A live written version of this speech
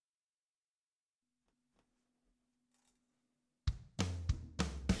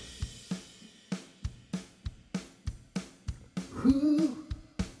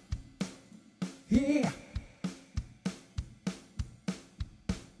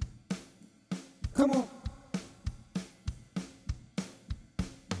Come on.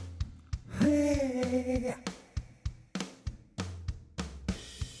 Hey.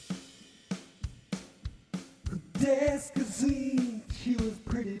 Bradnicdaskazine, she was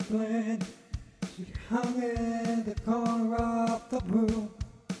pretty bland. She hung in the corner of the room.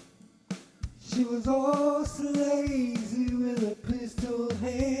 She was all so lazy with a pistol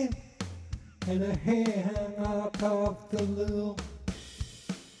hand, and her hair hung out of the loom.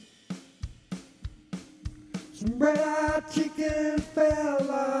 Some red-eyed chicken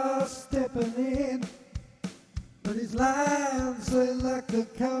fella stepping in, but his lines lay like the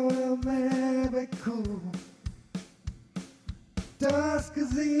cowboy man be cool.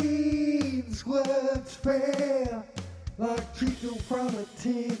 Daskazine's words fell like treacle from a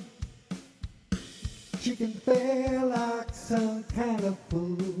tin. Chicken fell like some kind of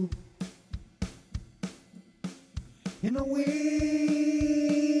fool. In the wings,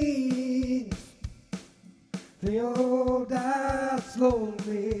 they all died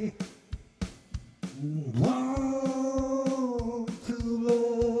slowly. One, two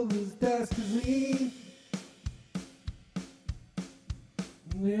lovers, Daskazine.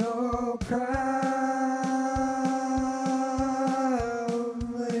 They all cried,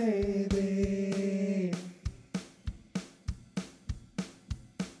 baby.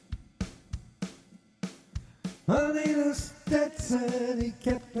 Honey, the Stetson, he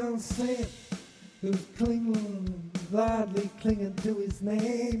kept on saying, he was clinging, blindly clinging to his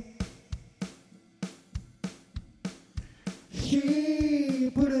name. She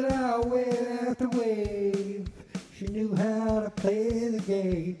put it out wave after wave. She knew how to play the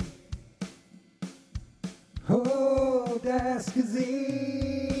game. Oh, Daskazine,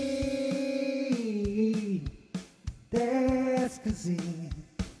 Daskazine,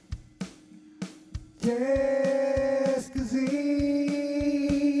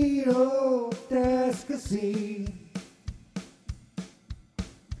 Daskazine, oh, Daskazine,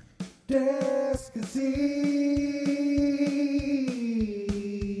 Daskazine.